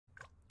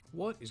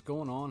What is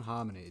going on,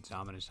 hominids?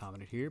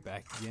 Hominid here,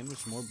 back again with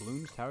some more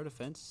Bloons Tower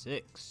Defense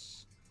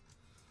 6.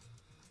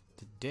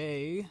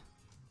 Today,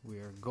 we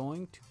are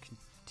going to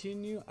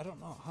continue. I don't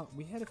know how,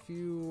 we had a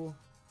few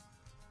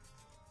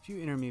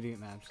intermediate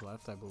maps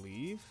left, I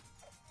believe.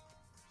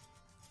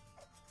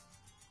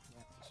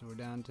 Yeah, so we're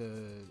down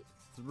to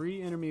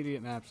 3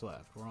 intermediate maps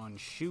left. We're on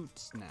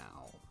Chutes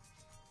now.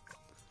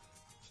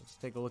 So let's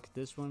take a look at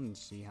this one and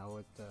see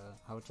how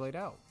it's laid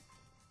out.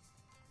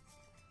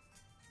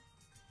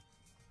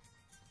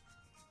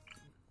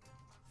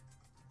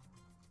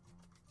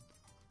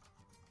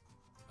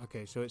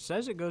 Okay, so it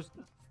says it goes,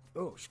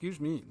 oh, excuse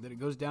me, that it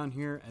goes down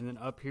here and then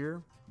up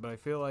here, but I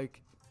feel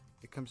like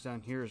it comes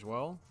down here as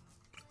well.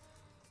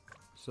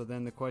 So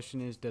then the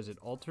question is, does it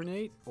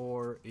alternate,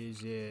 or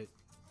is it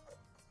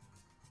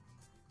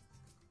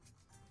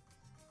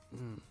a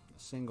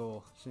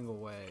single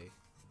way?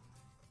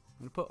 I'm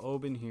gonna put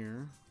Oben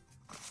here,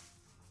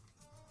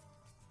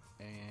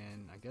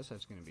 and I guess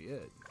that's gonna be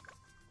it.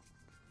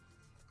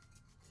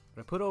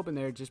 But I put Oben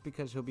there just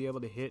because he'll be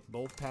able to hit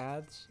both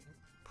paths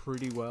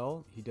pretty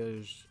well. He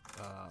does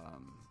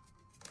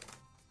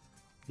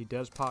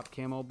pop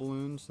camo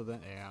balloons, so then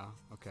yeah,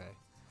 okay.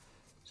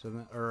 So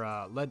then,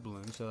 or lead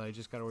balloons, so I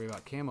just gotta worry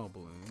about camo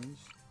balloons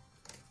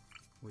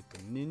with the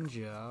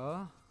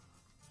ninja,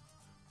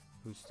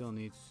 who still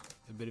needs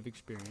a bit of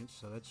experience,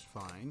 so that's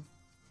fine.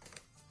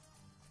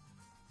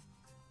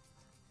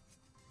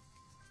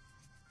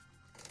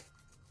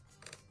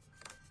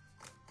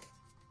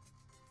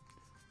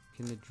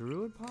 Can the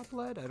druid pop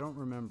lead? I don't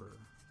remember.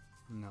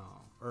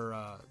 No. Or,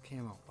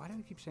 camo. Why do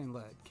I keep saying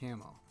lead?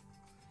 Camo.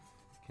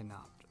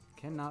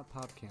 Cannot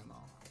pop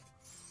camo.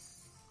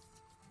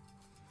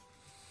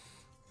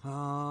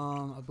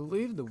 I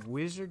believe the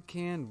wizard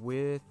can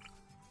with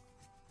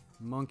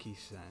monkey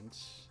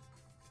sense.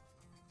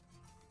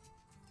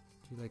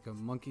 Do like a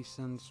monkey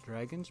sense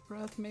dragon's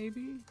breath,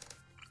 maybe?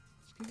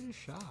 Let's give it a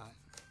shot.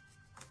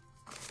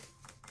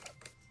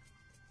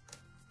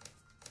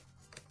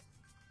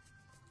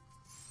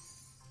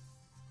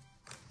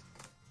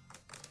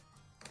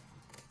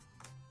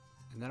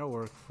 And that'll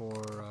work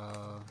for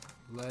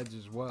leads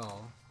as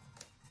well.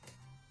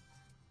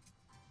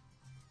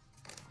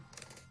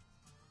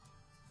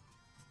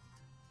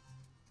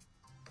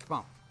 Come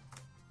on.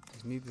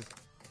 Just need this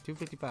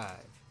 255.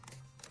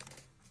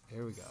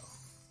 There we go.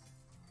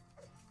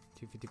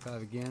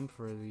 255 again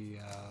for the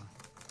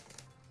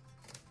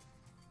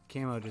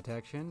camo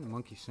detection,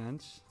 monkey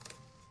sense.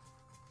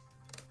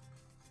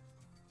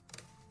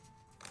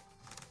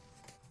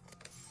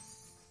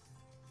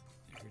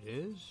 There it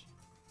is.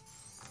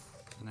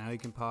 Now you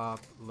can pop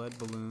lead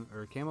balloon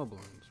or camo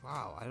balloons.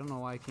 Wow, I don't know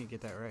why I can't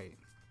get that right.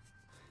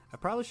 I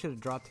probably should have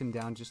dropped him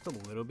down just a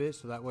little bit,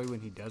 so that way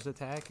when he does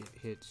attack, it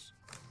hits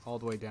all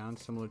the way down,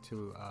 similar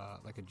to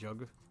like a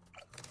jug.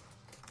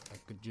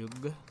 Like a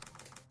jug.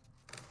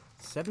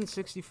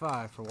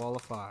 765 for Wall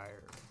of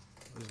Fire.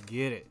 Let's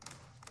get it.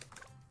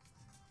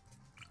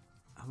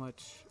 How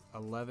much?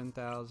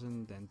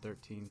 11,000, then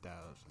 13,000.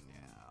 Yeah.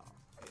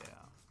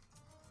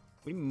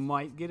 We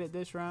might get it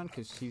this round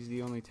because he's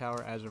the only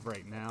tower as of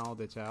right now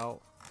that's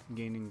out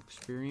gaining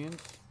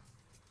experience.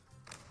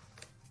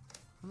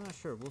 I'm not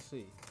sure. We'll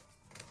see.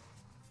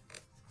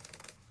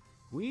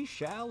 We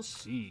shall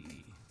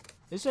see.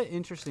 It's an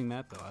interesting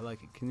map, though. I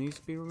like it. Can these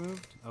be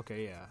removed?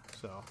 Okay, yeah.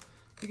 So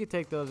you could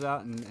take those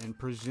out and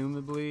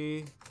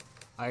presumably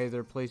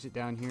either place it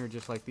down here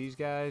just like these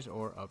guys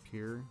or up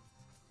here.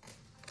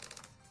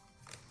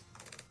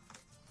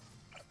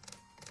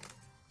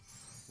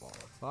 Wall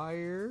of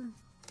Fire.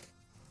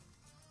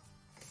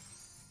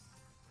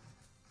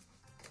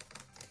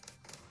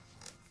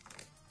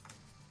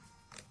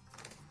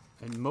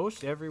 And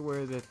most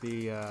everywhere that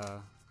the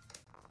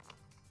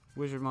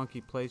wizard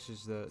monkey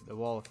places the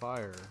wall of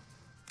fire,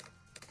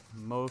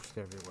 most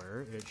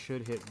everywhere, it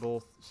should hit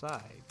both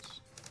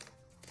sides.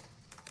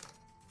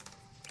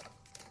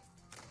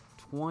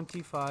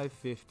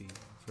 2550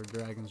 for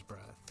Dragon's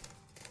Breath.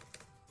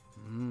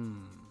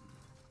 Do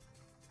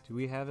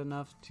we have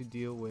enough to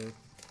deal with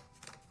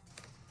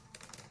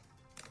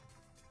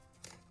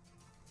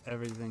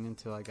everything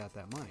until I got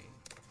that money?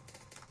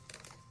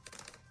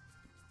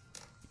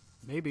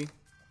 Maybe. I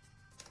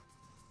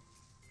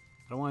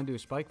don't want to do a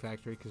spike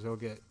factory because they'll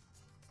get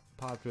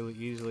popped really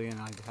easily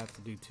and I'd have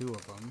to do 2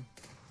 of them.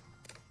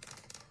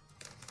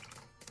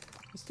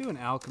 Let's do an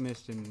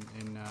alchemist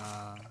and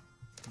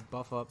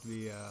buff up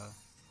the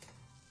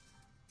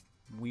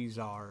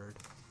wizard.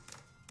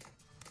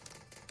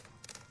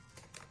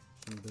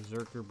 Some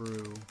berserker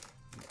brew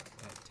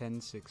at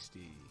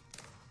 1060.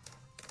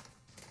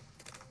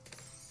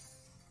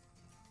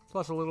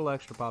 Plus a little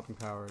extra popping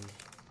power is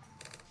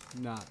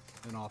not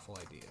an awful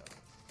idea.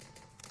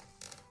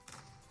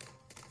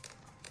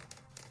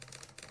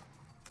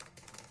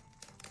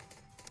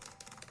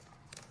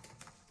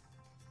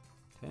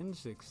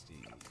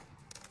 $10.60.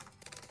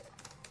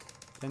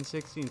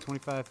 $10.60 and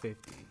 $25.50.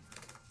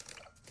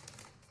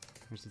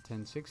 Here's the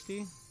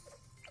 $10.60.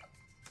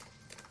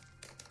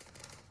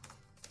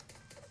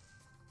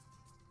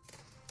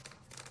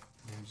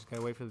 just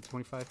gotta wait for the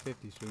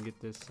 2550 so we can get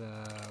this,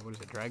 what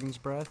is it, Dragon's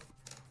Breath?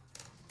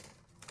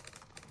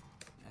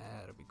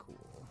 That'll be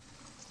cool.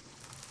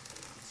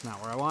 It's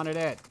not where I wanted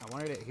it. I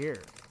wanted it here.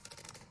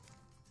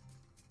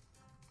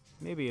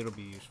 Maybe it'll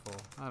be useful.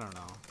 I don't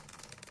know.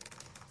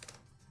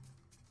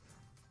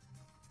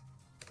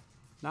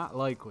 Not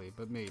likely,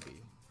 but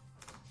maybe.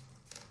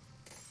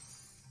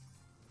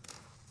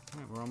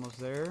 Alright, we're almost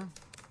there.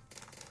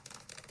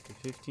 To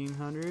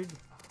 1500.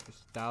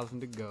 Just 1,000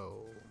 to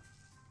go.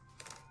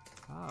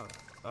 Oh,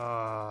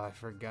 I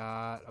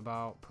forgot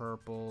about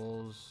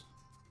purples.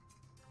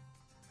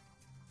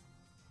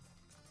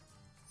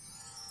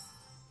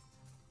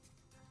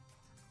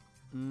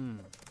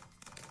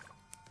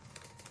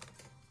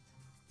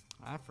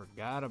 I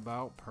forgot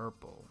about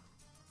purple.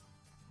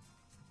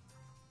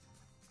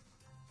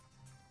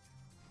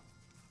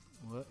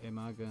 What am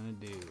I gonna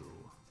do?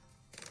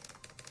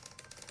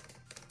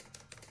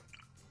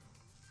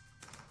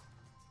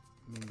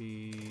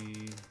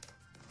 Maybe...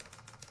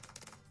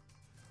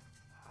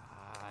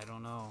 I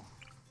don't know.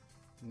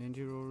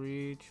 Ninja will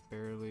reach,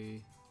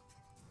 barely.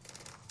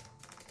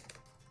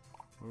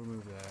 We'll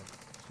remove that.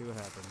 See what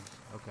happens.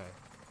 Okay.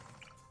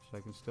 So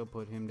I can still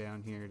put him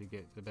down here to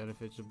get the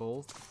benefits of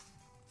both.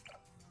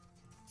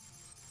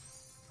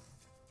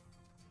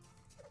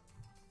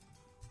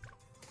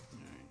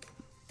 Alright.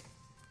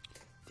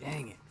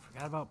 Dang it.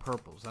 Forgot about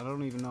purples. I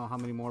don't even know how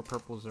many more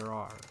purples there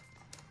are.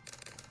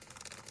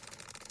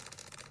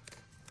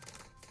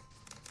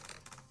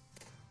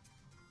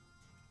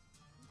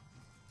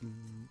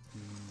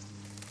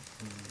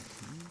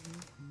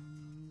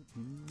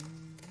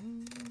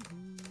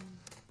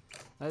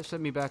 That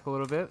set me back a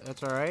little bit.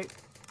 That's alright.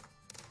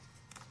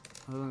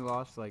 I only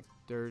lost like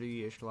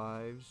 30-ish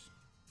lives.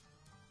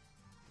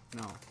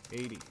 No,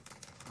 80.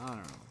 I don't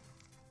know.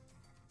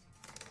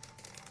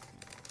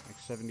 Like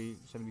 70,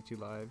 72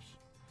 lives.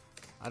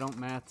 I don't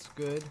maths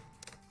good.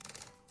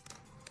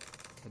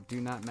 I do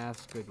not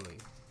maths goodly.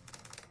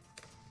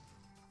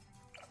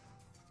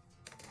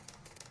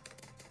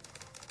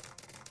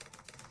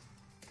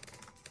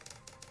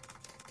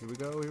 Here we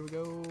go, here we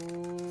go.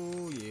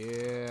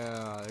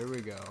 Yeah, there we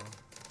go.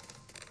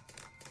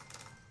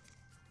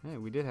 Hey,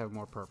 we did have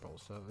more purple,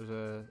 so it was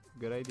a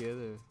good idea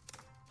to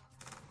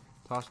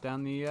toss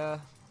down the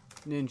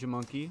ninja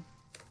monkey.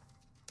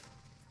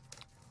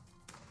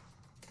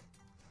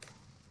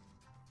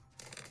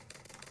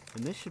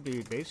 And this should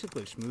be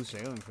basically smooth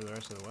sailing for the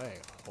rest of the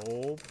way,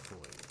 hopefully.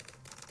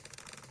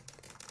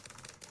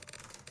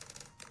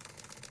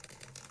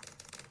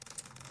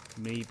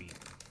 Maybe.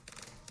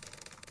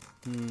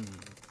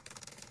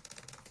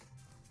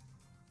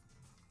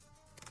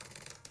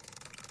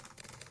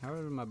 How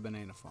are my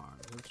banana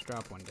farms? Let's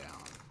drop one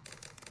down.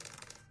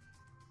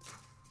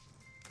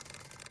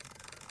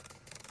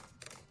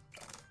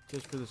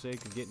 Just for the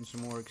sake of getting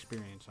some more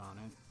experience on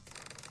it.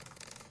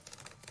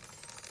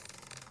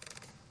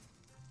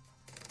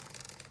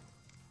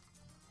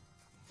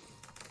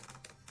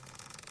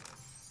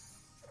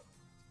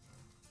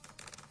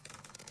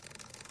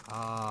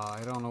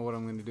 I don't know what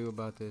I'm going to do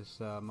about this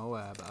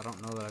Moab. I don't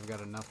know that I've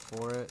got enough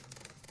for it.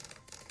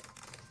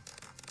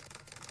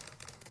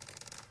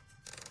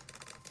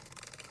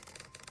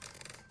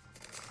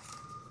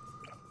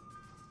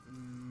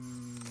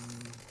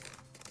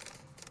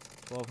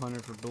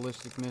 $1,200 for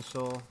ballistic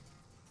missile.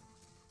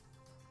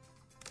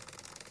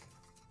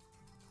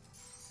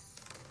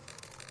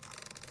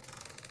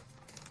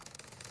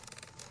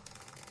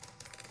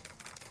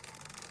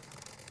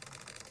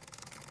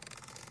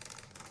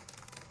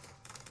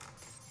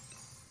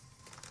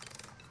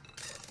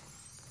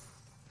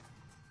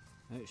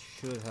 That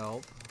should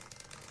help.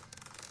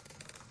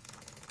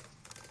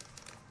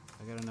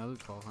 I got another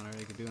 1,200.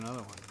 I could do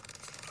another one.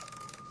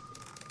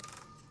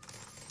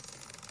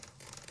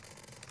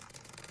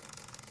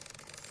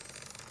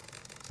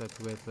 That's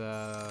with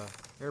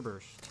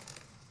airburst.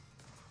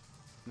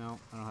 No,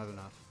 I don't have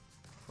enough.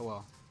 Oh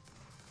well.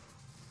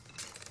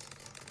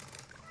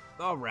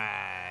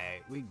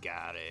 Alright, we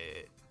got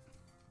it.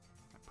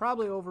 I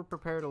probably over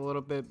prepared a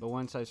little bit, but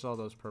once I saw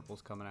those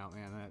purples coming out,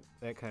 man,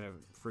 that kind of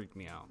freaked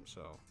me out.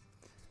 So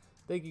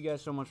thank you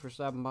guys so much for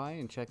stopping by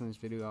and checking this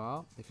video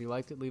out. If you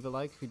liked it, leave a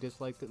like. If you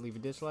disliked it, leave a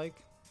dislike.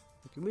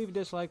 If you leave a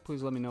dislike,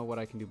 please let me know what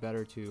I can do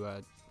better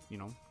to, you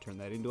know, turn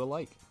that into a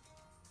like.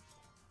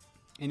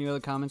 Any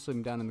other comments, leave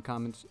them down in the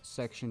comments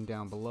section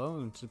down below,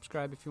 and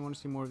subscribe if you want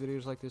to see more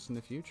videos like this in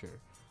the future.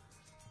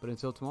 But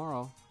until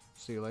tomorrow,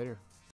 see you later.